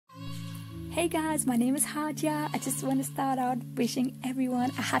Hey guys, my name is Hadia. I just want to start out wishing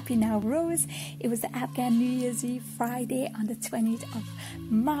everyone a happy nowruz. It was the Afghan New Year's Eve Friday on the 20th of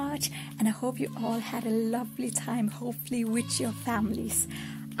March, and I hope you all had a lovely time, hopefully with your families.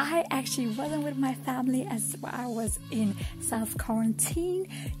 I actually wasn't with my family as I was in self-quarantine,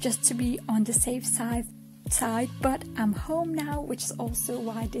 just to be on the safe side, but I'm home now, which is also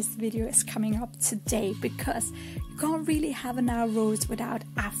why this video is coming up today, because you can't really have a nowruz without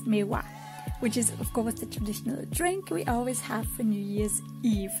mewa, which is of course the traditional drink we always have for New Year's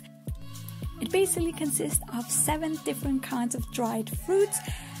Eve. It basically consists of 7 different kinds of dried fruits.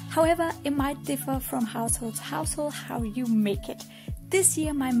 However, it might differ from household to household how you make it. This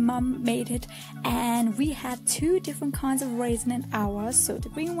year my mum made it, and we had 2 different kinds of raisin in ours, so the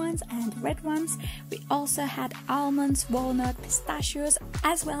green ones and the red ones. We also had almonds, walnuts, pistachios,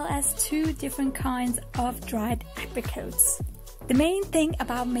 as well as 2 different kinds of dried apricots. The main thing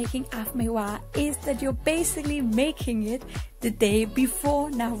about making mewa is that you're basically making it the day before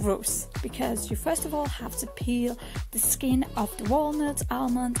nowruz, because you first of all have to peel the skin of the walnuts,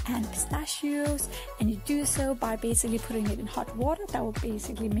 almonds and pistachios, and you do so by basically putting it in hot water. That will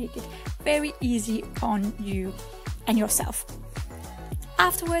basically make it very easy on you and yourself.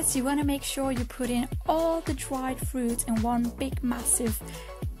 Afterwards, you want to make sure you put in all the dried fruits in one big massive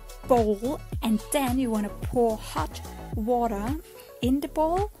bowl, and then you want to pour hot water in the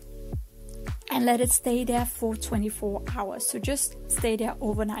bowl and let it stay there for 24 hours. So just stay there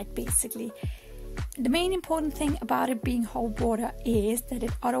overnight basically. The main important thing about it being hot water is that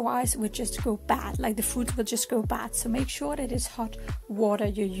it otherwise would just go bad, like the fruit will just go bad. So make sure that it's hot water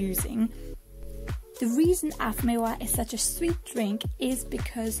you're using. The reason mewa is such a sweet drink is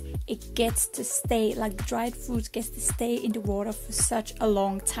because it gets to stay, like the dried fruits gets to stay in the water for such a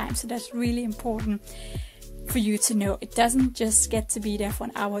long time. So that's really important for you to know. It doesn't just get to be there for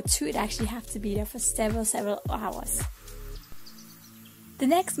an hour or 2, it actually has to be there for several hours. The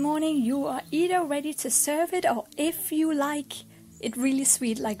next morning you are either ready to serve it, or if you like it really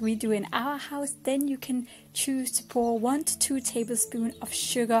sweet like we do in our house, then you can choose to pour 1 to 2 tablespoons of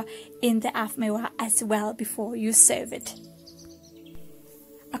sugar in the mewa as well before you serve it.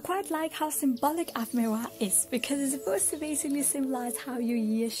 I quite like how symbolic mewa is, because it's supposed to basically symbolize how your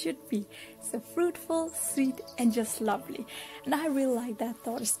year should be. So fruitful, sweet and just lovely. And I really like that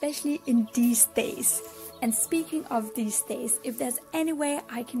thought, especially in these days. And speaking of these days, if there's any way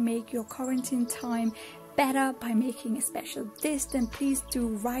I can make your quarantine time better by making a special dish, then please do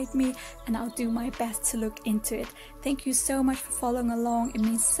write me and I'll do my best to look into it. Thank you so much for following along. It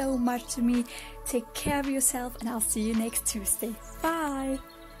means so much to me. Take care of yourself and I'll see you next Tuesday. Bye!